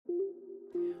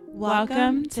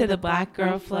Welcome to the Black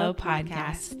Girl Flow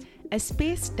podcast, a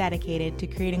space dedicated to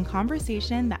creating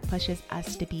conversation that pushes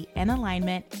us to be in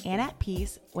alignment and at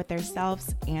peace with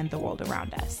ourselves and the world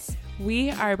around us.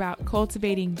 We are about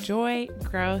cultivating joy,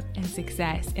 growth, and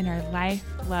success in our life,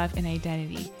 love, and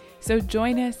identity. So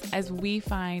join us as we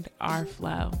find our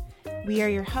flow. We are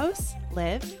your hosts,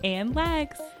 Liv and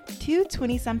Lex, two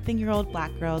 20-something-year-old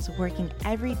Black girls working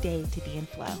every day to be in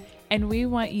flow. And we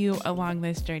want you along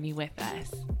this journey with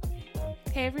us.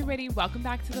 Hey everybody, welcome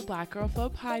back to the Black Girl Flow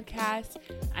podcast.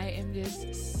 I am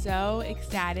just so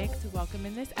ecstatic to welcome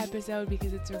in this episode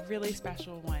because it's a really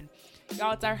special one.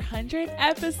 Y'all, it's our 100th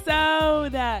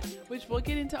episode, which we'll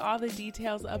get into all the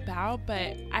details about,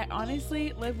 but I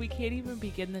honestly, Liv, we can't even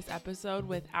begin this episode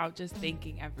without just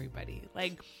thanking everybody.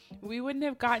 Like, we wouldn't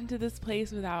have gotten to this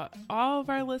place without all of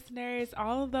our listeners,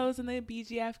 all of those in the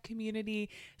BGF community.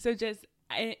 So just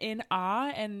in awe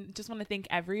and just want to thank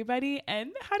everybody.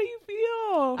 And how do you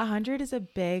feel? 100 is a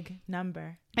big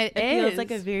number. It feels is.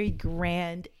 like a very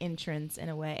grand entrance in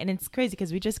a way. And it's crazy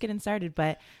because we just getting started.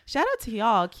 But shout out to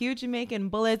y'all. Cute Jamaican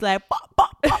bullets like pop,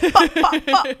 pop, pop, pop, pop,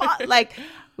 pop, pop. Like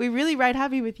we really ride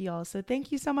heavy with y'all. So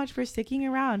thank you so much for sticking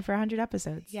around for 100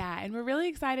 episodes. Yeah. And we're really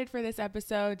excited for this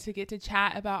episode to get to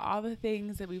chat about all the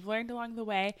things that we've learned along the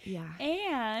way. Yeah.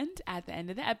 And at the end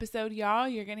of the episode, y'all,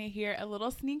 you're going to hear a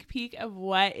little sneak peek of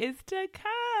what is to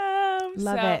come.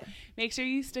 Love so it. Make sure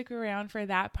you stick around for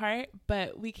that part.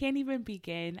 But we can't even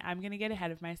begin. I'm going to get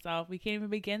ahead of myself. We can't even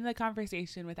begin the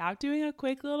conversation without doing a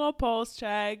quick little pulse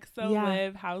check. So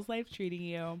Liv, how's life treating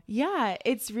you? Yeah,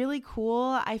 it's really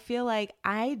cool. I feel like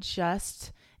I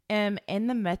just am in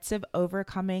the midst of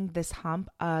overcoming this hump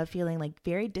of feeling like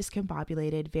very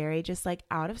discombobulated, very just like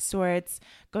out of sorts,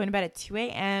 going to bed at 2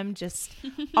 a.m., just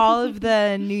all of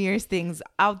the New Year's things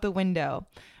out the window,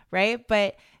 right?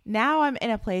 But now I'm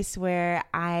in a place where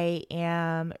I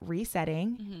am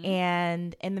resetting,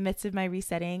 and in the midst of my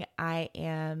resetting, I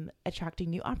am attracting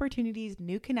new opportunities,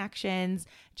 new connections,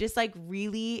 just like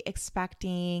really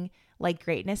expecting like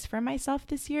greatness for myself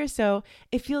this year. So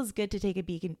it feels good to take a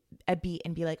beat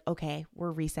and be like, okay,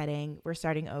 we're resetting, we're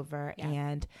starting over. Yeah.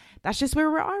 And that's just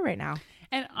where we are right now.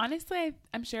 And honestly,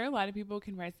 I'm sure a lot of people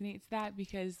can resonate to that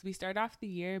because we start off the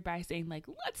year by saying like,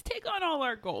 let's take on all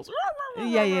our goals.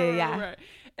 Yeah.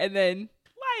 And then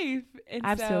life. And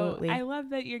absolutely. So I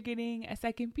love that you're getting a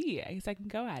second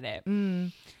go at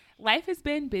it. Life has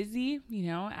been busy, you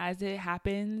know, as it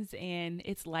happens, and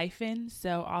it's lifing,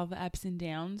 so all the ups and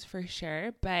downs for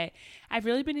sure. But I've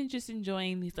really been just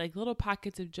enjoying these like little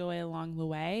pockets of joy along the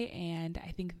way, and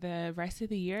I think the rest of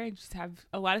the year I just have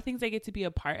a lot of things I get to be a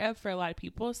part of for a lot of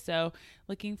people. So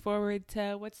looking forward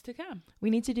to what's to come. We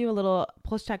need to do a little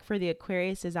pulse check for the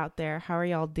Aquariuses out there. How are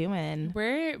y'all doing?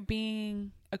 We're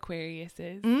being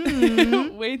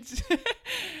Aquariuses, which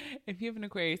if you have an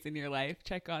Aquarius in your life,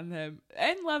 check on them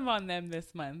and love on them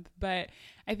this month. But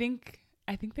I think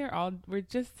we're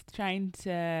just trying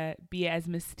to be as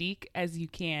mystique as you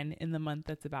can in the month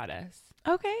that's about us.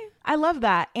 Okay. I love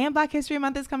that. And Black History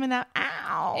Month is coming up.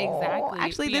 Ow. Exactly.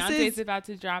 Actually, Beyonce's about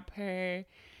to drop her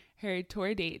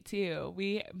tour date too.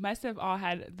 We must have all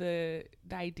had the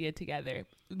idea together.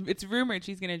 It's rumored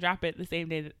she's going to drop it the same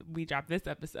day that we drop this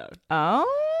episode. Oh,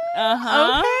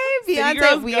 okay.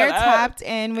 Beyonce, we are tapped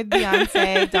in with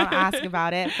Beyonce. Don't ask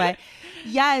about it. But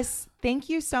yes, thank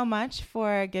you so much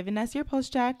for giving us your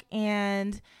post check.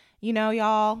 And, you know,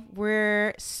 y'all,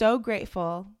 we're so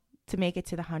grateful to make it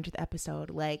to the 100th episode.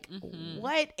 Like,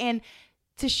 what? And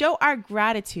to show our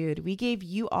gratitude, we gave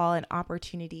you all an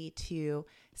opportunity to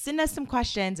send us some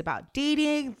questions about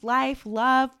dating, life,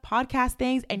 love, podcast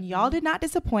things, and y'all did not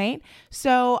disappoint.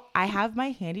 So I have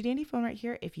my handy dandy phone right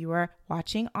here if you are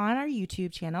watching on our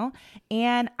YouTube channel,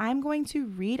 and I'm going to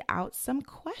read out some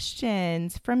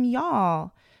questions from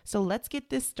y'all. So let's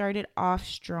get this started off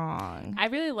strong. I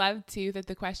really love too that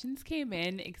the questions came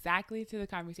in exactly to the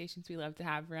conversations we love to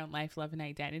have around life, love, and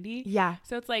identity. Yeah.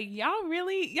 So it's like y'all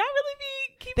really be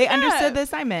keeping They up. Understood the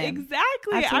assignment.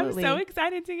 Exactly. Absolutely. I'm so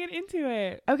excited to get into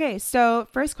it. Okay, so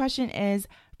first question is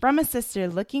from a sister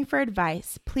looking for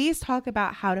advice. Please talk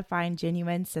about how to find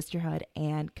genuine sisterhood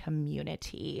and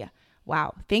community.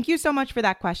 Wow. Thank you so much for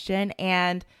that question.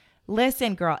 And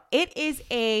listen, girl, it is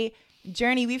a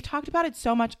journey. We've talked about it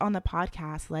so much on the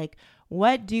podcast. Like,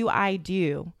 what do I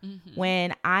do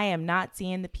when I am not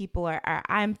seeing the people or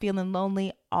I'm feeling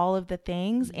lonely, all of the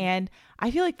things. And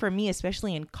I feel like for me,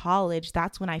 especially in college,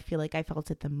 that's when I feel like I felt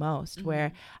it the most,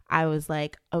 where I was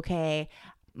like, okay,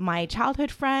 my childhood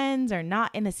friends are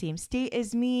not in the same state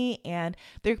as me, and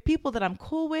they're people that I'm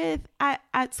cool with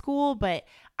at school, but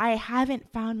I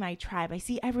haven't found my tribe. I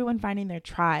see everyone finding their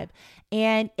tribe,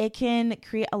 and it can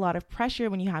create a lot of pressure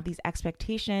when you have these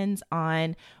expectations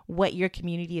on what your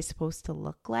community is supposed to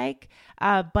look like.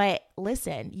 But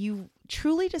listen, you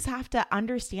truly just have to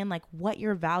understand like what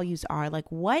your values are.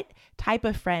 Like, what type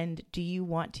of friend do you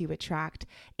want to attract?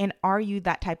 And are you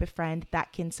that type of friend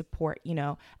that can support,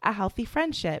 a healthy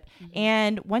friendship? Mm-hmm.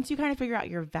 And once you kind of figure out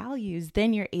your values,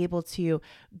 then you're able to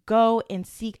go and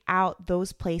seek out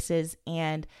those places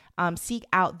and seek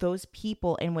out those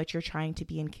people in which you're trying to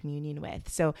be in communion with.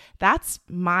 So that's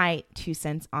my 2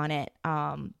 cents on it.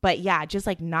 But yeah, just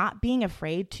like not being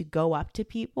afraid to go up to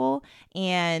people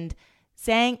and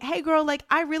saying, hey girl, like,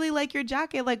 I really like your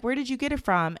jacket. Like, where did you get it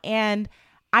from? And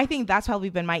I think that's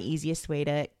probably been my easiest way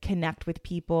to connect with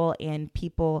people, and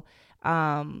people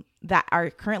that are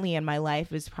currently in my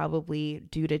life is probably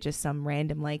due to just some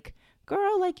random, like,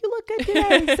 girl, like, you look good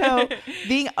today. So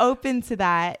being open to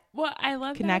that. Well, I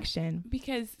love connection,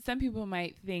 because some people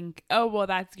might think, oh, well,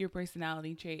 that's your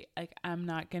personality trait. Like, I'm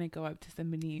not going to go up to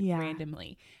somebody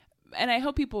randomly. And I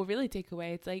hope people really take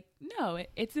away, it's like, no,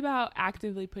 it's about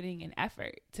actively putting an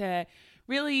effort to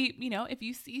really, if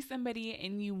you see somebody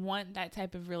and you want that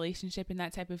type of relationship and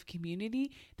that type of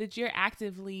community, that you're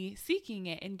actively seeking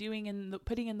it and doing and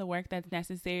putting in the work that's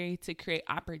necessary to create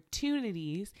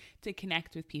opportunities to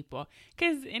connect with people.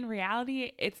 Because in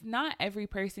reality, it's not every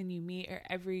person you meet or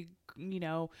every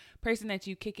person that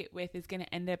you kick it with is going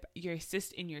to end up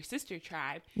in your sister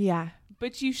tribe. Yeah.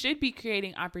 But you should be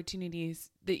creating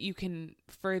opportunities that you can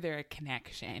further a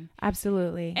connection.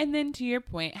 Absolutely. And then to your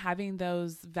point, having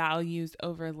those values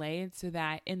overlaid so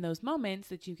that in those moments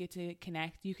that you get to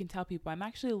connect, you can tell people, I'm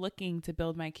actually looking to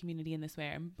build my community in this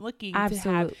way. I'm looking to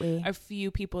have a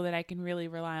few people that I can really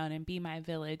rely on and be my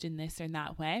village in this or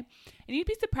that way. And you'd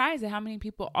be surprised at how many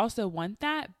people also want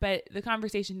that, but the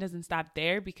conversation doesn't stop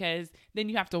there, because then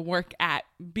you have to work at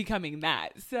becoming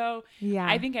that. So yeah,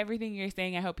 I think everything you're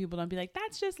saying, I hope people don't be like,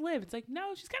 that's just Liv. It's like,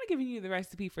 no, she's kind of giving you the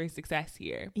recipe for success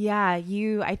here. Yeah,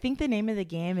 I think the name of the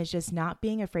game is just not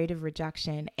being afraid of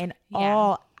rejection in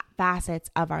all facets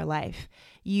of our life.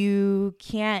 You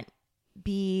can't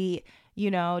be,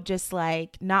 just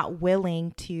like not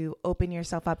willing to open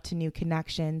yourself up to new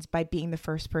connections by being the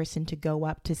first person to go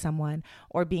up to someone,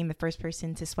 or being the first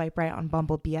person to swipe right on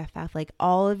Bumble BFF. Like,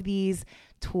 all of these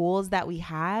tools that we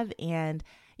have, and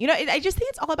I just think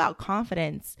it's all about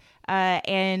confidence,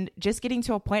 and just getting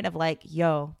to a point of like,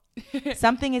 yo,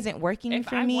 something isn't working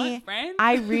for me.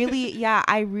 I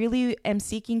really am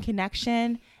seeking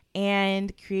connection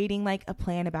and creating like a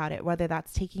plan about it, whether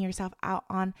that's taking yourself out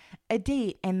on a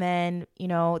date and then,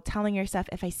 telling yourself,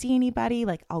 if I see anybody,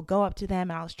 like, I'll go up to them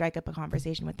and I'll strike up a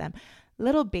conversation with them.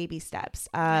 Little baby steps,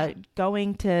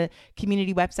 going to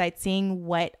community websites, seeing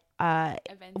what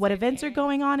events are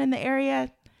going on in the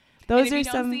area. Those are some. If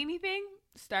you don't see anything,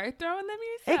 start throwing them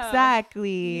yourself.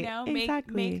 Exactly.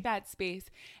 Make that space.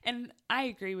 And I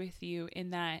agree with you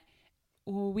in that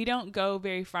we don't go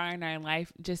very far in our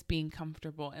life just being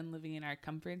comfortable and living in our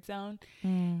comfort zone.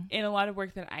 In a lot of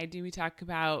work that I do, we talk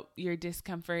about your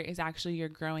discomfort is actually your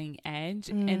growing edge.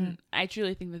 And I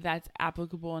truly think that that's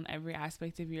applicable in every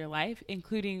aspect of your life,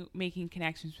 including making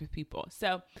connections with people.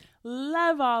 So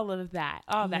love all of that,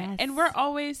 that. And we're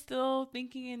always still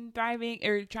thinking and thriving,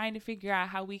 or trying to figure out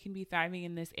how we can be thriving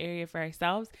in this area for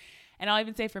ourselves. And I'll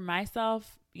even say for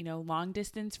myself, long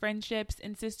distance friendships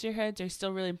and sisterhoods are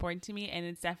still really important to me. And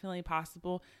it's definitely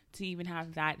possible to even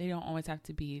have that. They don't always have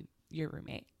to be your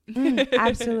roommate.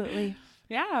 Absolutely.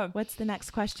 Yeah. What's the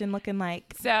next question looking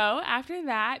like? So after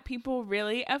that, people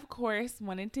really, of course,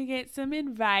 wanted to get some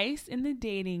advice in the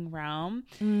dating realm.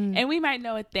 And we might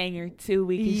know a thing or two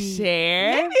we can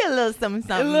share. Maybe a little something,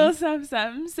 something. A little something,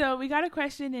 something. So we got a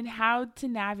question in how to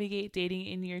navigate dating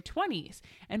in your 20s.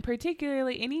 And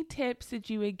particularly any tips that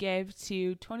you would give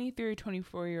to 23 or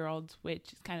 24-year-olds,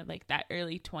 which is kind of like that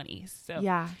early 20s. So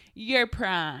yeah, your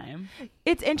prime.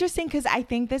 It's interesting because I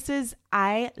think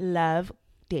I love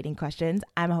dating questions.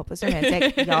 I'm a hopeless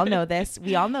romantic. Y'all know this.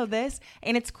 We all know this.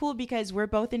 And it's cool because we're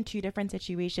both in two different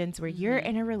situations where you're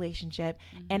in a relationship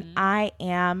and I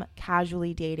am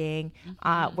casually dating,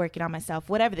 working on myself,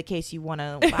 whatever the case you want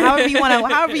to, however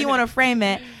you want to frame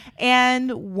it.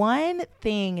 And one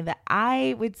thing that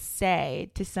I would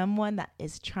say to someone that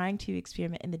is trying to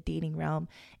experiment in the dating realm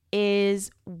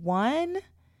is, one,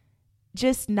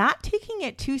 just not taking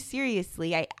it too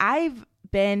seriously. I've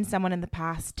been someone in the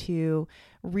past to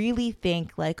really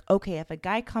think like, okay, if a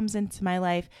guy comes into my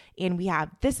life and we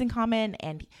have this in common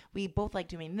and we both like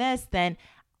doing this, then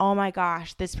oh my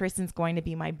gosh, this person's going to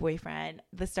be my boyfriend.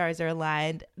 The stars are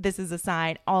aligned. This is a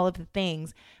sign, all of the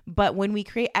things. But when we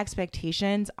create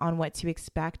expectations on what to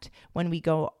expect when we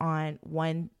go on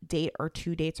 1 date or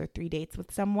 2 dates or 3 dates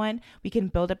with someone, we can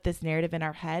build up this narrative in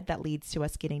our head that leads to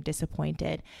us getting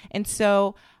disappointed. And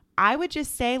so I would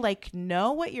just say, like,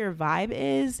 know what your vibe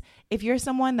is. If you're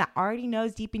someone that already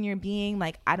knows deep in your being,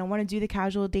 like, I don't want to do the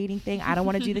casual dating thing, I don't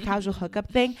want to do the casual hookup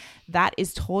thing, that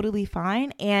is totally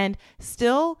fine. And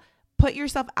still put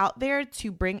yourself out there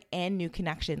to bring in new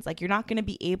connections. Like, you're not going to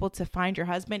be able to find your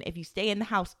husband if you stay in the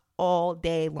house all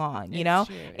day long, you know?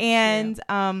 And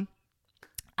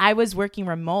I was working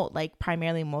remote, like,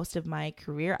 primarily most of my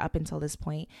career up until this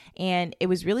point. And it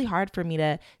was really hard for me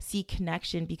to see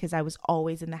connection because I was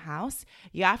always in the house.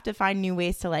 You have to find new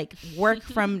ways to, like, work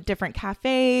from different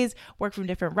cafes, work from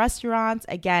different restaurants.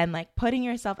 Again, like, putting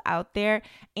yourself out there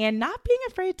and not being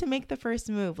afraid to make the first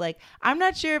move. Like, I'm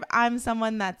not sure if I'm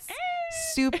someone that's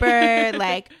super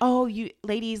like, oh, you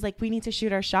ladies, like, we need to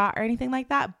shoot our shot or anything like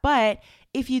that. But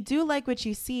if you do like what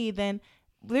you see, then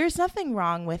there's nothing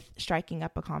wrong with striking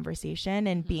up a conversation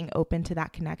and being open to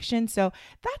that connection. So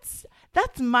that's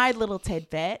my little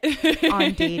tidbit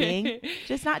on dating.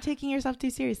 Just not taking yourself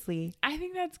too seriously. I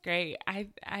think that's great.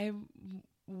 I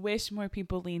wish more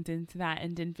people leaned into that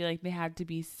and didn't feel like they had to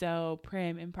be so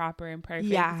prim and proper and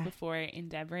perfect before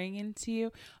endeavoring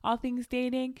into all things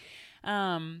dating.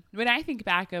 When I think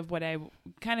back of what I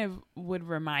kind of would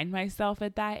remind myself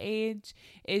at that age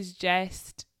is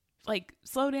just, like,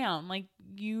 slow down. Like,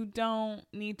 you don't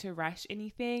need to rush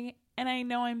anything. And I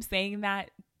know I'm saying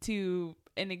that to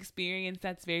an experience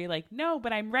that's very like, no,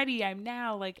 but I'm ready. I'm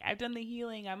now, like, I've done the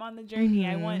healing. I'm on the journey.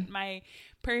 I want my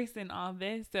person, all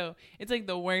this. So it's like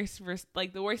the worst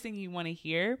thing you want to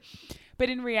hear. But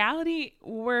in reality,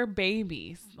 we're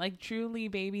babies, like, truly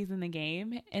babies in the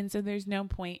game. And so there's no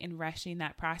point in rushing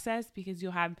that process because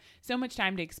you'll have so much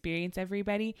time to experience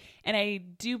everybody. And I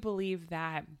do believe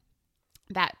that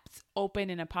that's open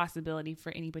and a possibility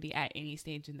for anybody at any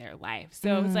stage in their life.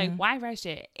 So it's like, why rush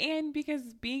it? And because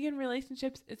being in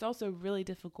relationships, it's also really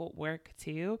difficult work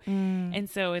too. And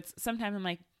so it's sometimes I'm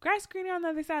like, grass greener on the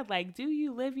other side. Like, do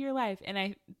you live your life? And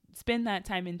I spend that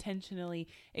time intentionally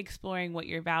exploring what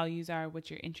your values are, what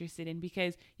you're interested in,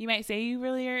 because you might say you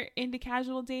really are into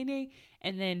casual dating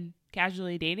and then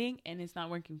casually dating and it's not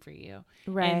working for you.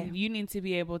 Right. And you need to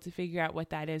be able to figure out what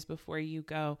that is before you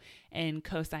go and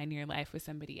co-sign your life with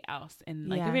somebody else in,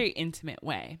 like, a very intimate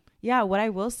way. Yeah. What I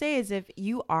will say is, if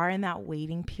you are in that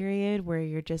waiting period where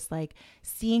you're just, like,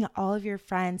 seeing all of your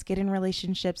friends get in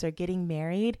relationships or getting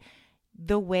married,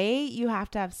 the way you have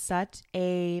to have such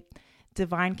a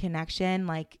divine connection,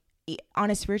 like, on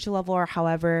a spiritual level or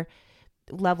however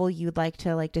level you'd like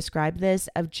to, like, describe this,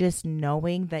 of just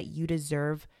knowing that you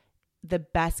deserve the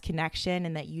best connection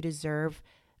and that you deserve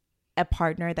a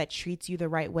partner that treats you the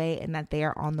right way and that they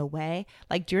are on the way.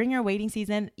 Like, during your waiting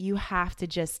season, you have to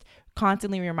just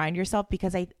constantly remind yourself,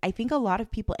 because I think a lot of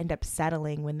people end up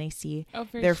settling when they see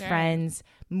their friends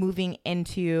moving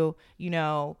into, you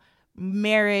know,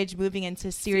 marriage, moving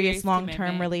into serious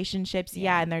long-term relationships.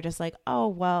 Yeah. And they're just like, oh,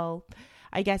 well,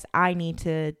 I guess I need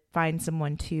to find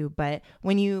someone too. But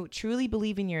when you truly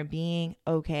believe in your being,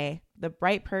 okay, the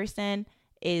right person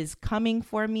is coming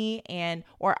for me, and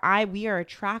we are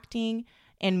attracting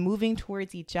and moving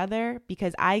towards each other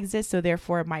because I exist, so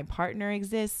therefore my partner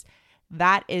exists.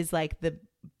 That is, like,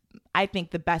 I think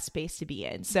the best space to be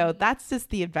in. So that's just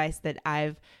the advice that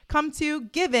I've come to,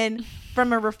 given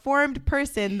from a reformed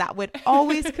person that would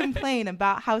always complain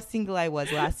about how single I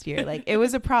was last year. Like, it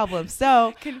was a problem.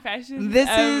 So confessions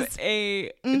of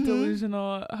a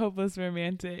delusional, hopeless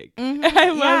romantic. I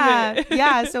love it.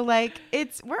 Yeah. So, like,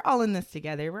 we're all in this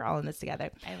together.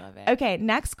 I love it. Okay.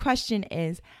 Next question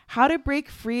is how to break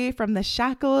free from the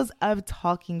shackles of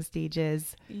talking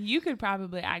stages. You could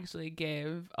probably actually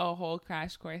give a whole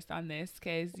crash course on this,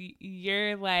 because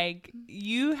you're like,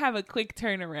 you have a quick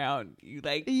turnaround. You,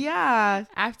 like,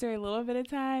 after a little bit of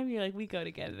time, you're like, we go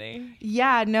together.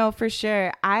 Yeah, no, for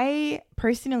sure. I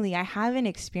haven't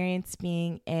experienced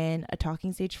being in a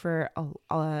talking stage for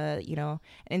an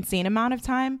insane amount of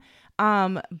time.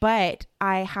 But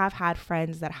I have had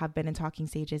friends that have been in talking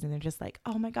stages and they're just like,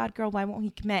 oh my God, girl, why won't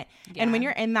he commit? Yeah. And when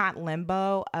you're in that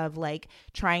limbo of, like,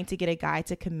 trying to get a guy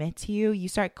to commit to you, you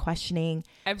start questioning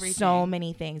everything. So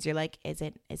many things. You're like, is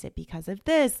it because of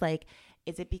this? Like,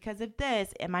 is it because of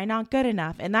this? Am I not good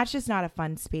enough? And that's just not a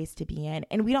fun space to be in.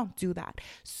 And we don't do that.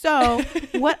 So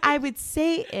what I would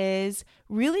say is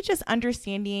really just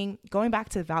understanding, going back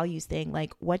to the values thing,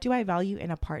 like, what do I value in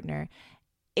a partner?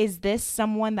 Is this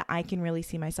someone that I can really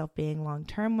see myself being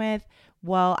long-term with?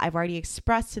 well, I've already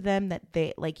expressed to them that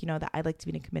they like, that I'd like to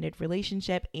be in a committed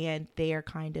relationship, and they are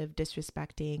kind of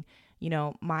disrespecting,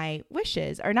 my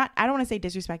wishes, or not. I don't want to say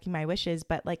disrespecting my wishes,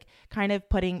 but like kind of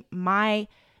putting my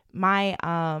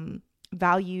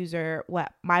values or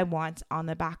what my wants on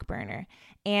the back burner.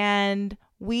 And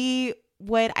we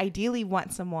would ideally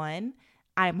want someone,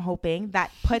 I'm hoping, that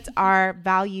puts our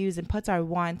values and puts our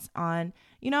wants on,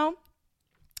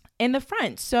 in the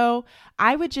front. So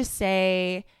I would just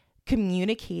say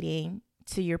communicating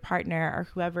to your partner or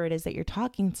whoever it is that you're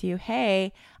talking to,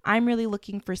 hey, I'm really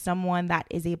looking for someone that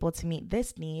is able to meet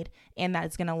this need and that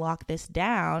is going to lock this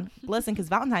down. Listen, because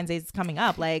Valentine's Day is coming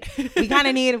up. Like we kind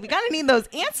of need those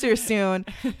answers soon.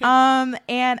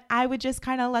 And I would just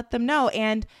kind of let them know.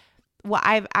 And what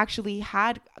I've actually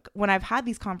had when I've had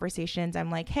these conversations, I'm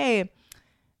like, hey,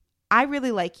 I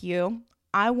really like you.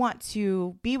 I want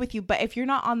to be with you. But if you're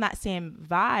not on that same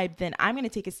vibe, then I'm going to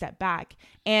take a step back.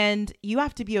 And you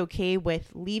have to be okay with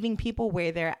leaving people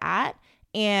where they're at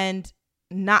and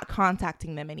not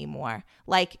contacting them anymore.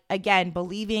 Like, again,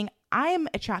 believing I am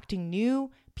attracting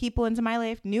new people into my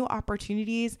life, new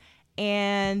opportunities.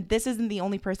 And this isn't the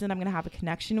only person I'm going to have a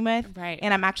connection with. Right.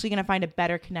 And I'm actually going to find a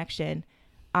better connection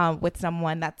with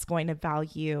someone that's going to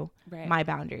value my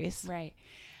boundaries. Right.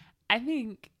 I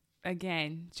think,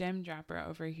 again, gem dropper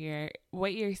over here,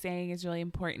 what you're saying is really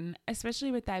important, especially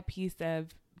with that piece of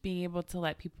being able to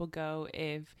let people go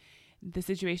if the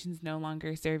situation's no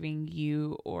longer serving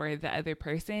you or the other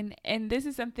person. And this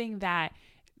is something that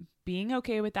being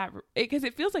okay with that, because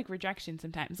it feels like rejection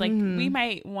sometimes. Like we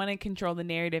might want to control the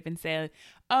narrative and say,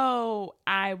 oh,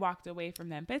 I walked away from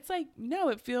them. But it's like, no,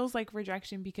 it feels like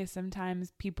rejection because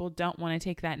sometimes people don't want to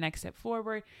take that next step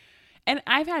forward. And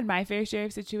I've had my fair share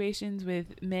of situations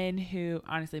with men who,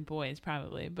 honestly, boys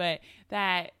probably, but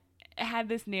that had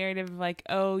this narrative of like,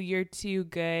 oh, you're too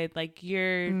good. Like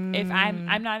if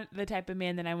I'm not the type of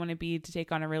man that I want to be to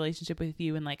take on a relationship with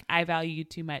you. And like, I value you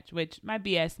too much, which my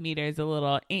BS meter is a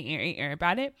little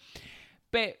about it.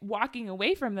 But walking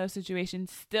away from those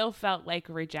situations still felt like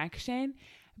rejection,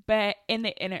 and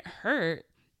it hurt.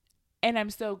 And I'm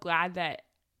so glad that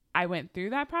I went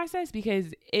through that process, because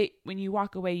when you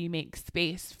walk away, you make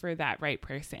space for that right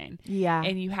person. Yeah.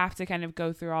 And you have to kind of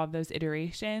go through all those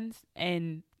iterations,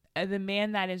 and the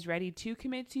man that is ready to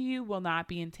commit to you will not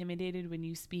be intimidated when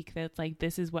you speak. That's like,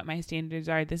 this is what my standards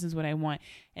are. This is what I want.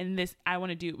 And I want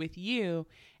to do it with you.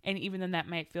 And even though that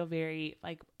might feel very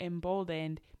like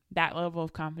emboldened, that level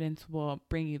of confidence will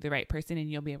bring you the right person and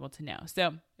you'll be able to know.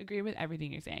 So agree with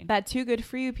everything you're saying. That too good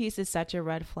for you piece is such a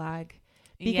red flag.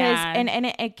 Because, and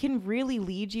it can really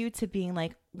lead you to being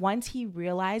like, once he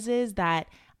realizes that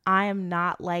I am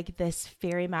not like this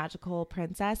fairy magical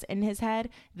princess in his head,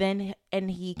 and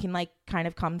he can like kind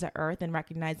of come to earth and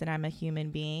recognize that I'm a human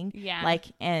being. Yeah. Like,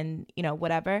 and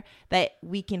whatever, that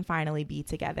we can finally be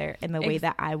together in the way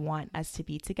that I want us to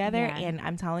be together. Yeah. And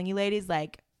I'm telling you, ladies,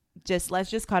 like, let's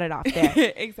just cut it off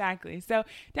there. Exactly. So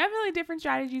definitely different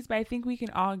strategies, but I think we can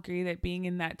all agree that being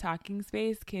in that talking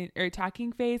phase can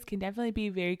definitely be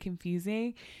very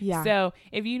confusing. Yeah. So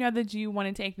if you know that you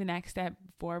want to take the next step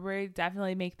forward,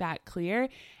 definitely make that clear.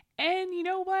 And you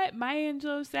know what? Maya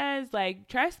Angelou says, like,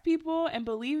 trust people and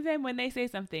believe them when they say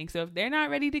something. So if they're not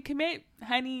ready to commit,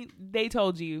 honey, they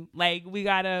told you. Like, we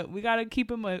gotta keep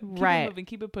them moving,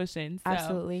 keep it pushing. So,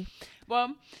 absolutely.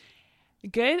 Well,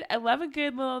 good. I love a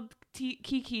good little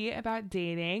kiki about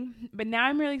dating. But now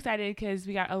I'm really excited because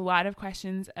we got a lot of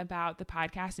questions about the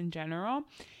podcast in general,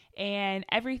 and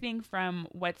everything from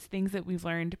what's things that we've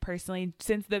learned personally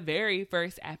since the very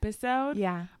first episode,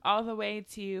 all the way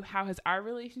to how has our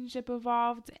relationship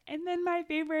evolved, and then my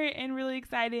favorite and really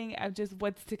exciting of just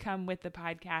what's to come with the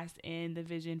podcast and the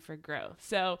vision for growth.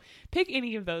 So pick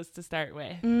any of those to start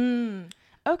with.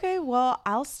 Okay, well,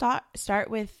 I'll start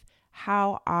with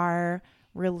how our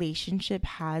relationship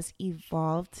has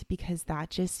evolved, because that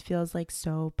just feels like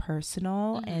so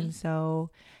personal and so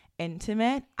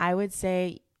intimate. I would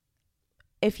say,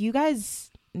 if you guys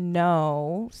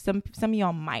know, some of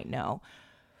y'all might know,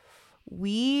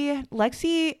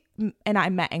 Lexi and I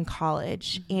met in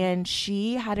college, and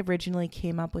she had originally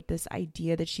came up with this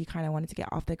idea that she kind of wanted to get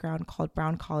off the ground called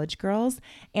Brown College Girls.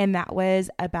 And that was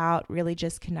about really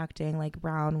just connecting like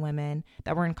brown women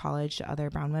that were in college to other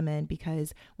brown women,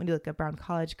 because when you look at Brown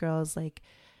College Girls, like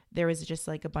there was just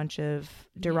like a bunch of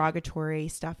derogatory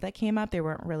stuff that came up. There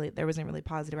wasn't really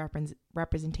positive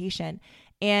representation.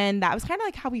 And that was kind of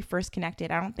like how we first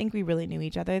connected. I don't think we really knew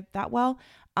each other that well.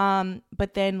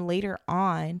 But then later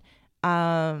on,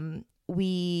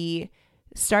 we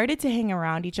started to hang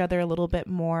around each other a little bit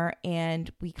more, and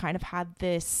we kind of had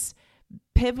this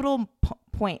pivotal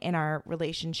point in our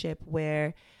relationship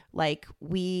where like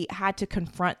we had to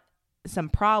confront some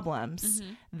problems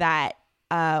that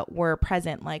were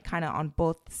present, like kind of on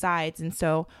both sides. And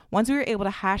so once we were able to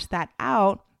hash that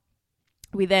out,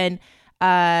 we then,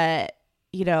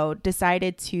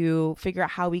 decided to figure out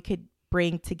how we could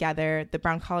bring together the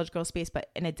Brown College Girl space, but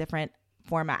in a different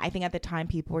format. I think at the time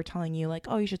people were telling you like,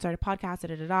 oh, you should start a podcast,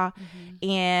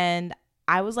 And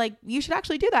I was like, you should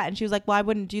actually do that. And she was like, well, I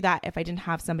wouldn't do that if I didn't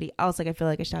have somebody else. Like, I feel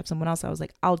like I should have someone else. I was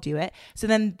like, I'll do it. So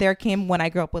then there came When I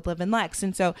Grew Up with Liv and Lex.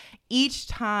 And so each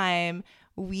time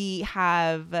we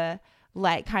have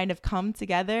like kind of come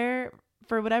together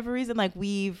for whatever reason, like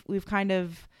we've kind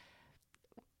of,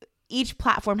 each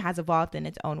platform has evolved in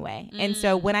its own way. And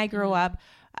so When I Grew Up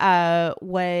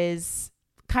was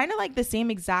kind of like the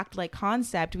same exact like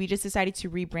concept. We just decided to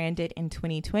rebrand it in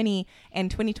 2020.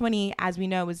 And 2020, as we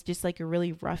know, was just like a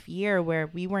really rough year where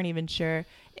we weren't even sure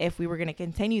if we were going to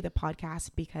continue the podcast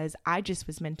because I just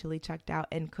was mentally checked out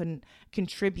and couldn't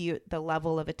contribute the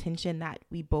level of attention that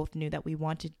we both knew that we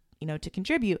wanted, to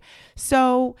contribute.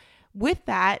 So with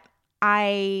that,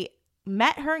 I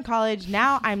met her in college.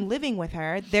 Now I'm living with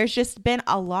her. There's just been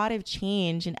a lot of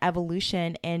change and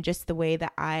evolution in just the way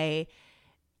that I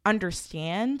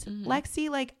understand Lexi,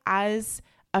 like as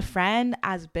a friend,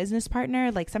 as a business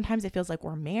partner. Like sometimes it feels like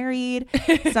we're married.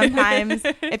 Sometimes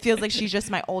it feels like she's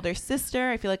just my older sister.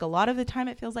 I feel like a lot of the time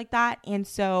it feels like that. And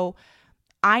so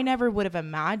I never would have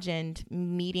imagined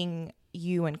meeting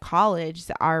you in college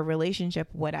that our relationship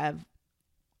would have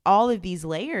all of these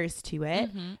layers to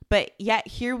it. But yet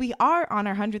here we are on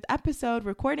our 100th episode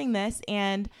recording this,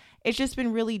 and it's just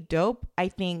been really dope. I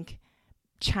think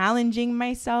challenging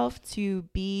myself to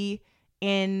be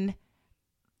in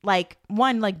like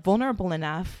vulnerable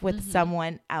enough with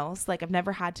someone else. Like I've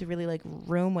never had to really like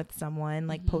room with someone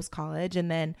like post college, and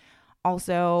then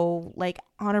also like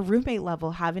on a roommate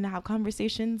level having to have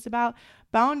conversations about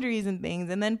boundaries and things,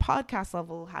 and then podcast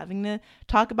level having to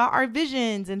talk about our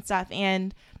visions and stuff.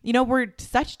 And we're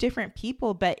such different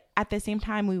people, but at the same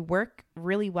time we work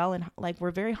really well and like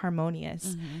we're very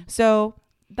harmonious. So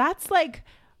that's like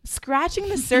scratching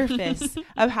the surface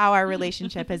of how our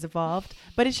relationship has evolved,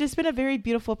 but it's just been a very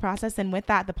beautiful process. And with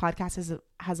that, the podcast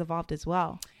has evolved as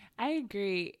well. I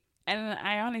agree. And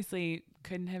I honestly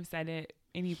couldn't have said it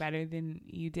any better than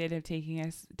you did, of taking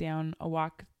us down a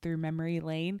walk through memory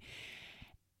lane.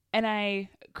 And I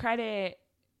credit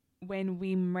when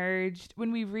we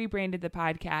rebranded the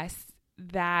podcast,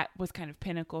 that was kind of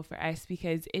pinnacle for us,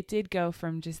 because it did go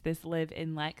from just this Liv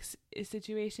and Lex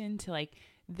situation to like,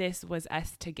 this was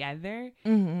us together.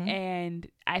 And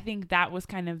I think that was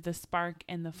kind of the spark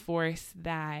and the force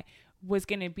that was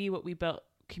going to be what we built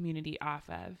community off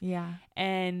of. Yeah.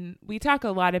 And we talk a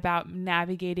lot about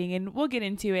navigating, and we'll get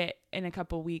into it in a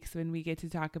couple weeks when we get to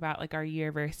talk about like our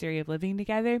year-anniversary of living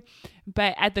together.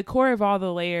 But at the core of all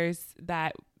the layers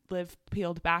that Liv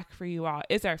peeled back for you all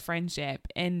is our friendship.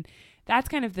 And that's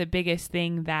kind of the biggest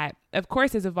thing that of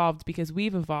course has evolved because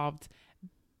we've evolved,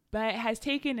 but has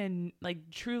taken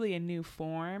truly a new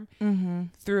form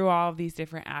through all of these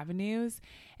different avenues.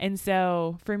 And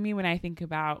so for me, when I think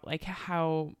about like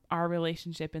how our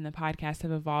relationship and the podcast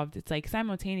have evolved, it's like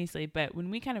simultaneously, but when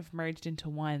we kind of merged into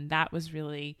one, that was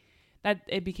really, that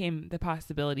it became, the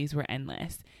possibilities were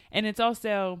endless. And it's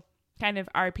also kind of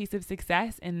our piece of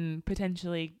success and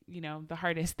potentially, the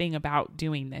hardest thing about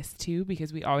doing this too,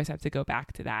 because we always have to go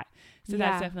back to that. So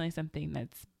that's definitely something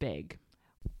that's big.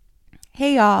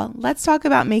 Hey y'all, let's talk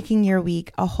about making your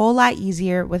week a whole lot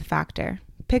easier with Factor.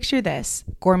 Picture this: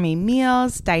 gourmet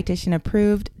meals, dietitian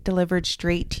approved, delivered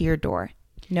straight to your door.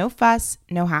 No fuss,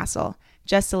 no hassle,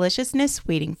 just deliciousness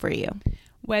waiting for you.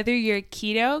 Whether you're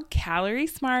keto, calorie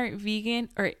smart, vegan,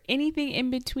 or anything in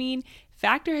between,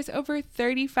 Factor has over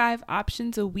 35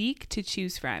 options a week to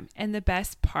choose from. And the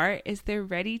best part is they're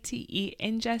ready to eat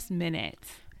in just minutes.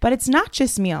 But it's not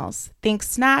just meals. Think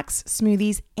snacks,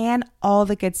 smoothies, and all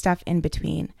the good stuff in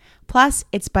between. Plus,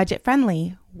 it's budget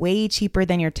friendly, way cheaper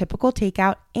than your typical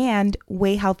takeout, and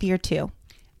way healthier too.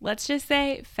 Let's just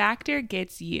say Factor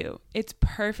gets you. It's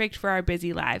perfect for our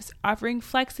busy lives, offering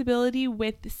flexibility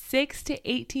with 6 to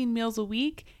 18 meals a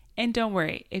week. And don't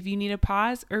worry, if you need a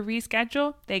pause or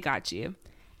reschedule, they got you.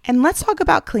 And let's talk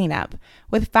about cleanup.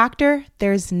 With Factor,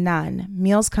 there's none.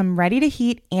 Meals come ready to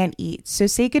heat and eat, so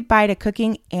say goodbye to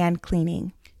cooking and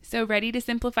cleaning. So ready to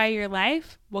simplify your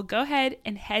life? Well, go ahead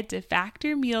and head to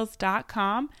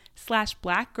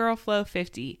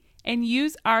factormeals.com/blackgirlflow50 and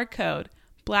use our code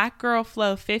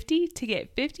blackgirlflow50 to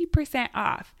get 50%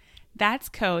 off. That's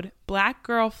code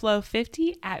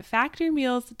blackgirlflow50 at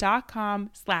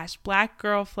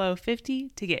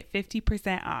factormeals.com/blackgirlflow50 to get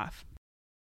 50% off.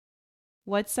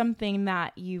 what's something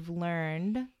that you've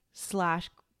learned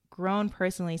 / grown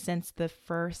personally since the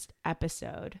first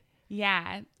episode?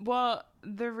 Yeah. Well,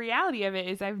 the reality of it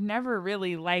is I've never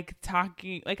really liked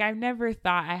talking. Like, I've never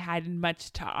thought I had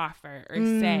much to offer or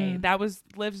say. That was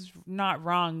Liv's not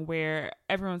wrong, where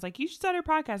everyone's like, you should start a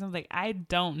podcast. I was like, I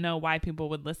don't know why people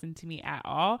would listen to me at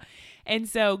all. And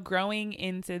so growing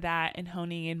into that and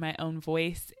honing in my own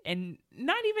voice, and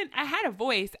not even, I had a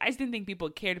voice. I just didn't think people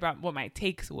cared about what my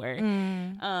takes were.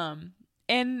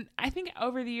 And I think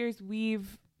over the years,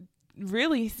 we've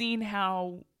really seen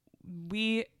how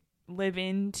we live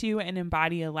into and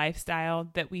embody a lifestyle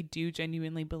that we do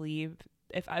genuinely believe,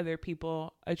 if other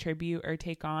people attribute or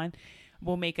take on,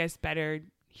 will make us better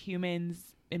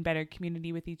humans, in better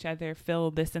community with each other, feel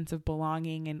this sense of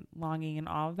belonging and longing and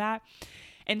all of that.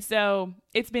 And so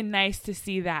it's been nice to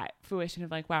see that fruition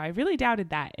of like, wow, I really doubted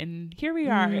that. And here we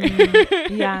are.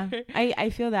 Yeah, I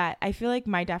feel that. I feel like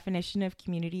my definition of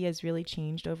community has really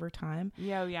changed over time.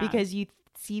 Yeah. Because you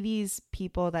see these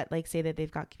people that like say that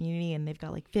they've got community and they've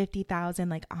got like 50,000,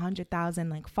 like 100,000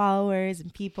 like followers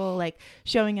and people like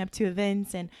showing up to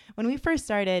events. And when we first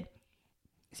started,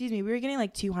 we were getting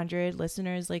like 200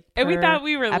 listeners like per and we thought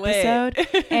we were episode.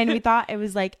 lit. And we thought it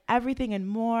was like everything and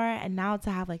more. And now to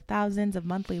have like thousands of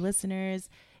monthly listeners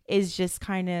is just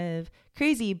kind of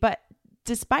crazy. But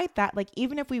despite that, like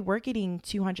even if we were getting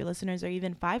 200 listeners or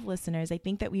even 5 listeners, I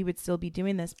think that we would still be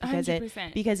doing this because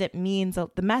 100%. it means,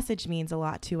 the message means a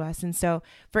lot to us. And so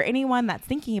for anyone that's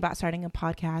thinking about starting a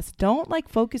podcast, don't like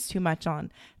focus too much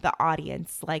on the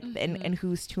audience, like and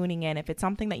who's tuning in. If it's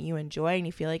something that you enjoy and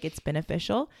you feel like it's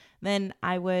beneficial, then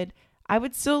I would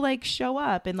still like show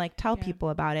up and like tell people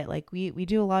about it. Like we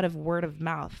do a lot of word of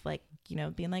mouth, like, you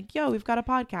know, being like, yo, we've got a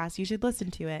podcast, you should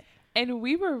listen to it. And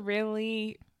we were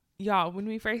really, y'all, when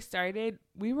we first started,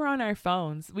 we were on our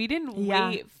phones. We didn't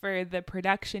wait for the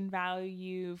production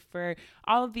value, for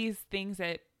all of these things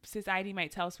that society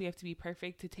might tell us we have to be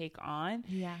perfect to take on.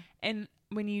 Yeah. And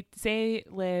when you say,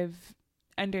 Liv,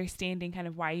 understanding kind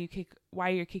of why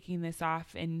you're kicking this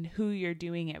off and who you're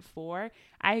doing it for,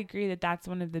 I agree that that's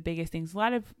one of the biggest things. A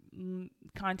lot of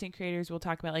content creators will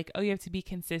talk about like, oh, you have to be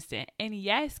consistent. And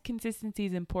yes, consistency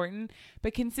is important,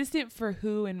 but consistent for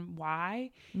who and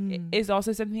why is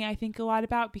also something I think a lot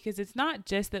about, because it's not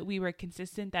just that we were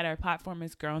consistent, that our platform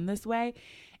has grown this way,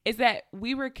 is that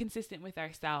we were consistent with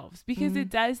ourselves, because it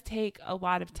does take a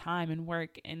lot of time and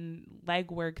work and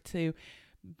legwork to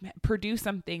produce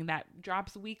something that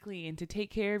drops weekly, and to take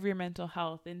care of your mental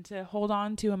health, and to hold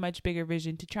on to a much bigger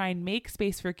vision, to try and make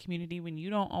space for community when you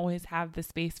don't always have the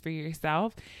space for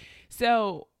yourself.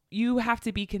 So you have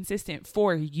to be consistent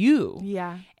for you.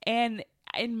 Yeah. And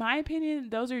in my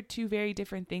opinion, those are two very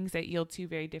different things that yield two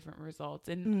very different results.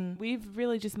 And we've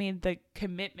really just made the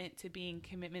commitment to being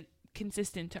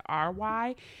consistent to our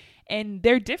why. And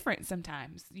they're different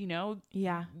sometimes, you know?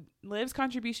 Yeah. Liv's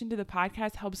contribution to the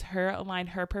podcast helps her align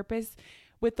her purpose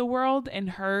with the world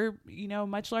and her, you know,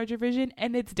 much larger vision.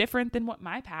 And it's different than what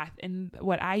my path and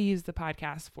what I use the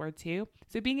podcast for too.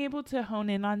 So being able to hone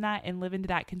in on that and live into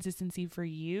that consistency for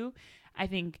you, I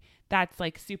think that's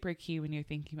like super key when you're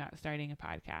thinking about starting a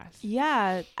podcast.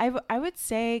 Yeah. I would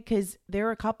say, because there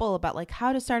were a couple about like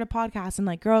how to start a podcast and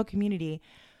like grow a community.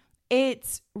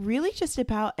 It's really just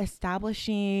about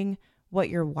establishing what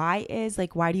your why is.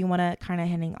 Like, why do you want to, kind of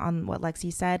hitting on what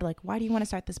Lexi said, like, why do you want to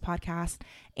start this podcast,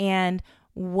 and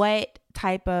what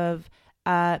type of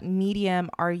medium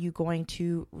are you going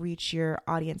to reach your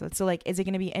audience with? So like, is it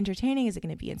going to be entertaining? Is it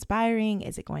going to be inspiring?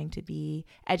 Is it going to be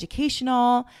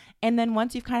educational? And then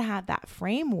once you've kind of had that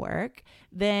framework,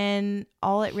 then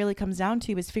all it really comes down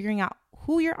to is figuring out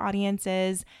who your audience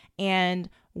is and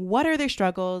what are their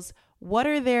struggles, what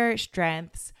are their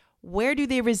strengths, where do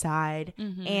they reside,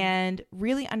 and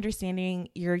really understanding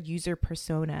your user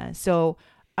persona. So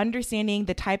understanding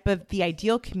the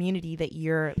ideal community that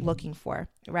you're looking for,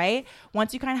 right?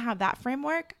 Once you kind of have that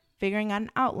framework, figuring out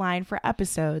an outline for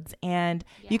episodes, and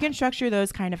you can structure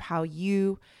those kind of how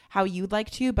you'd like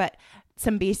to, but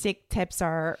some basic tips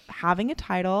are having a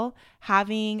title,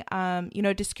 having,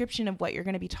 description of what you're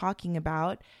going to be talking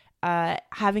about,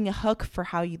 having a hook for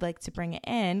how you'd like to bring it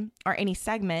in, or any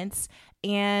segments.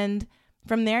 And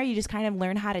from there, you just kind of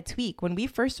learn how to tweak. When we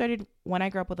first started, when I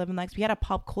grew up with Liv and Lex, we had a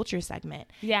pop culture segment.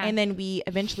 Yeah. And then we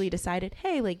eventually decided,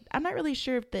 hey, like, I'm not really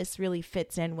sure if this really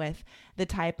fits in with the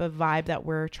type of vibe that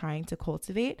we're trying to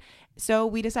cultivate. So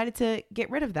we decided to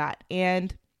get rid of that.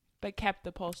 But kept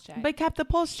the pulse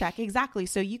check. Exactly.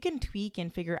 So you can tweak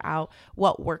and figure out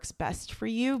what works best for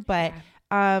you. But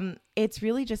it's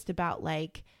really just about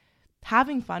like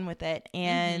having fun with it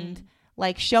and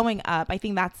like showing up. I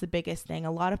think that's the biggest thing.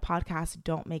 A lot of podcasts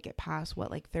don't make it past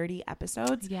 30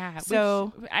 episodes. Yeah.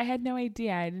 So I had no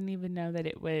idea. I didn't even know that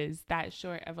it was that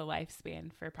short of a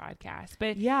lifespan for podcasts.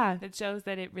 But yeah, that shows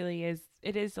that it really is.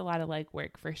 It is a lot of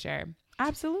work for sure.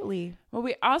 Absolutely. Well,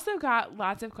 we also got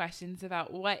lots of questions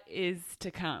about what is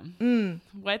to come.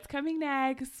 What's coming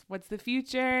next? What's the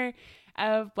future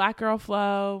of Black Girl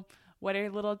Flow? What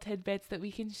are little tidbits that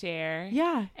we can share?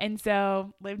 Yeah. And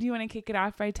so, Liv, do you want to kick it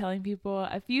off by telling people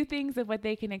a few things of what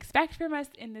they can expect from us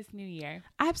in this new year?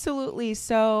 Absolutely.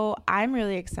 So I'm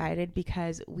really excited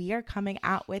because we are coming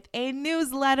out with a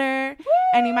newsletter. Woo!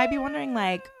 And you might be wondering,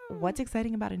 what's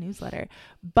exciting about a newsletter?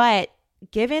 But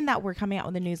given that we're coming out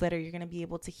with a newsletter, you're going to be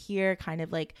able to hear kind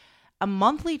of a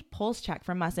monthly pulse check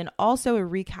from us and also a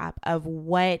recap of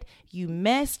what you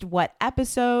missed, what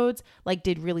episodes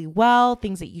did really well,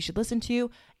 things that you should listen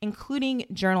to, including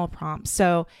journal prompts.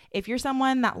 So if you're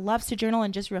someone that loves to journal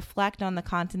and just reflect on the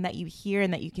content that you hear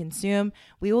and that you consume,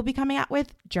 we will be coming out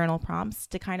with journal prompts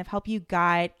to kind of help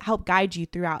guide you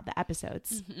throughout the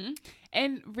episodes. Mm-hmm.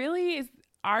 And really is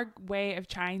our way of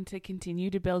trying to continue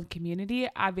to build community.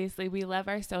 Obviously, we love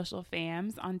our social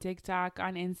fams on TikTok,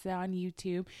 on Insta, on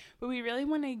YouTube, but we really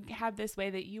want to have this way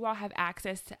that you all have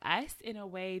access to us in a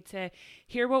way to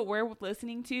hear what we're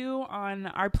listening to on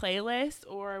our playlist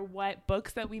or what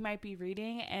books that we might be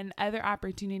reading and other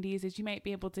opportunities that you might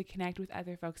be able to connect with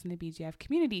other folks in the BGF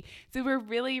community. So we're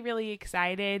really, really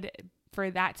excited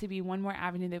for that to be one more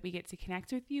avenue that we get to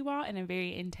connect with you all in a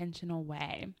very intentional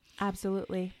way.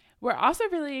 Absolutely. We're also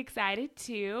really excited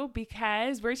too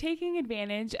because we're taking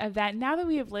advantage of that now that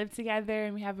we have lived together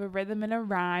and we have a rhythm and a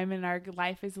rhyme and our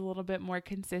life is a little bit more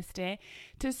consistent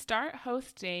to start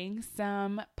hosting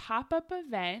some pop-up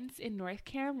events in North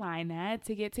Carolina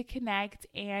to get to connect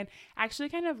and actually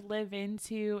kind of live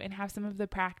into and have some of the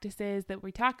practices that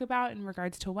we talk about in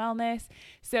regards to wellness.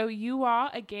 So you all,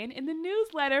 again, in the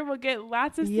newsletter, will get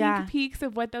lots of sneak peeks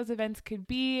of what those events could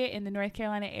be in the North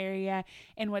Carolina area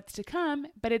and what's to come,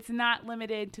 but it's not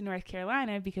limited to North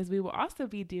Carolina because we will also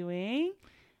be doing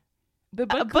the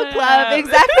book club.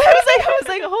 Exactly. I was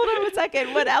like, hold on a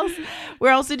second. What else?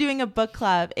 We're also doing a book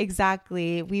club.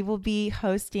 Exactly. We will be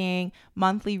hosting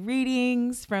monthly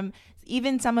readings from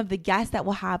even some of the guests that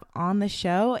we'll have on the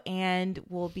show, and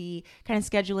we'll be kind of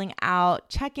scheduling out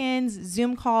check-ins,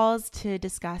 Zoom calls to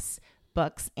discuss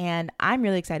books. And I'm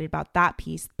really excited about that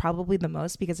piece, probably the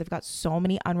most, because I've got so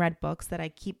many unread books that I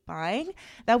keep buying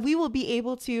that we will be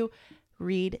able to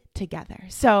read together.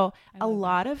 So a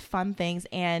lot of fun things,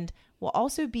 and we'll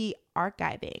also be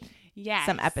archiving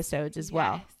some episodes as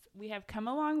well. We have come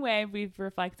a long way. We've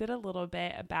reflected a little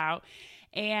bit about,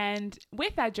 and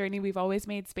with that journey, we've always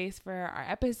made space for our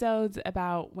episodes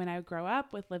about when I grow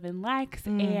up with Liv and Lex.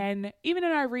 And even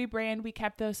in our rebrand, we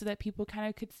kept those so that people kind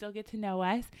of could still get to know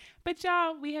us. But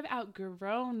y'all, we have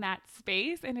outgrown that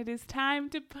space and it is time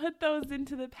to put those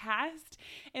into the past.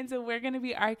 And so we're going to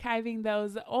be archiving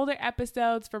those older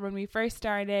episodes from when we first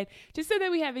started, just so that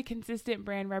we have a consistent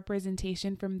brand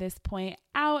representation from this point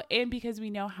out. And because we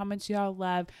know how much y'all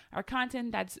love our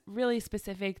content that's really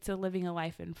specific to living a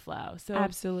life in flow. So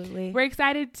absolutely, we're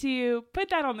excited to put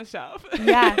that on the shelf.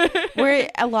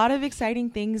 A lot of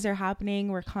exciting things are happening.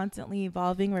 We're constantly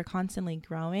evolving. We're constantly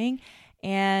growing.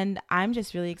 And I'm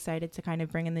just really excited to kind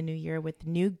of bring in the new year with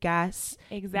new guests,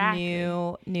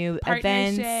 new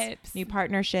events, new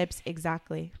partnerships.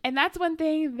 Exactly. And that's one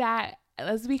thing that,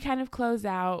 as we kind of close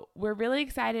out, we're really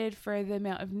excited for the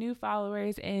amount of new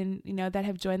followers and, that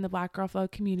have joined the Black Girl Flow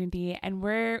community. And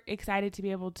we're excited to be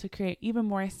able to create even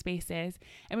more spaces.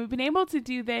 And we've been able to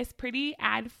do this pretty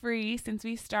ad-free since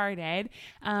we started,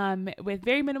 with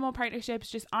very minimal partnerships,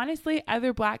 just honestly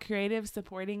other Black creatives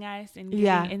supporting us and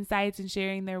giving insights and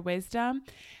sharing their wisdom.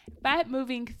 But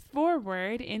moving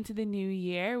forward into the new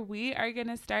year, we are going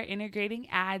to start integrating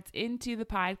ads into the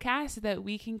podcast so that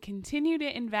we can continue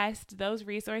to invest those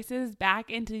resources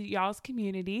back into y'all's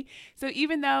community. So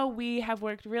even though we have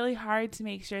worked really hard to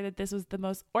make sure that this was the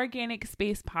most organic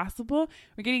space possible,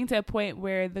 we're getting to a point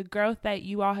where the growth that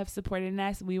you all have supported in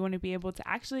us, we want to be able to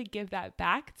actually give that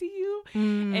back to you.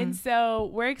 And so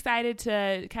we're excited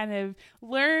to kind of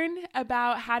learn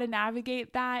about how to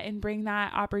navigate that and bring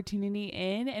that opportunity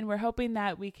in. And we're hoping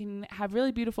that we can have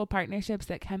really beautiful partnerships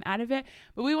that come out of it.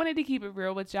 But we wanted to keep it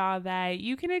real with y'all that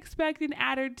you can expect an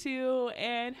ad or two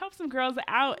and help some girls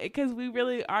out, because we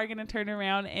really are going to turn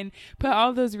around and put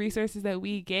all those resources that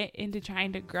we get into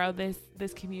trying to grow this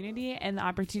community and the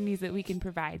opportunities that we can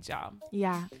provide y'all.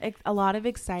 Yeah, a lot of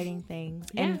exciting things.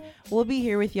 And we'll be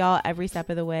here with y'all every step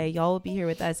of the way. Y'all will be here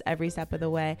with us every step of the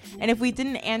way. And if we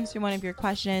didn't answer one of your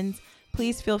questions,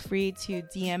 please feel free to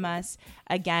DM us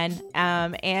again,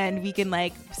 and we can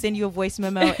like send you a voice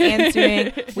memo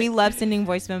answering. We love sending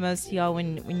voice memos to y'all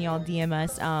when y'all DM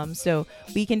us, so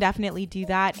we can definitely do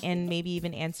that and maybe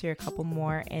even answer a couple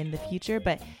more in the future.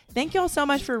 But thank y'all so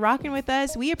much for rocking with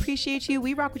us. We appreciate you.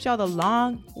 We rock with y'all the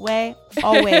long way,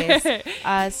 always.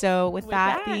 So with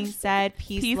that being said,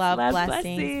 peace, love,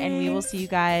 blessings, and we will see you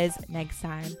guys next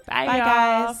time. Bye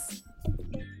guys.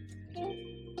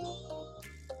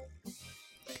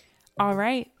 All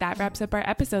right, that wraps up our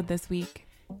episode this week.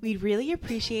 We'd really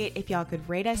appreciate if y'all could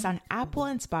rate us on Apple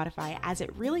and Spotify, as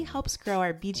it really helps grow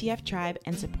our BGF tribe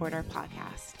and support our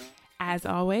podcast. As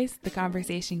always, the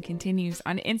conversation continues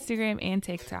on Instagram and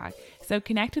TikTok, so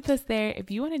connect with us there if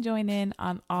you want to join in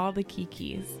on all the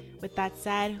keys. With that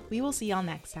said, we will see y'all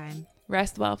next time.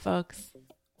 Rest well, folks.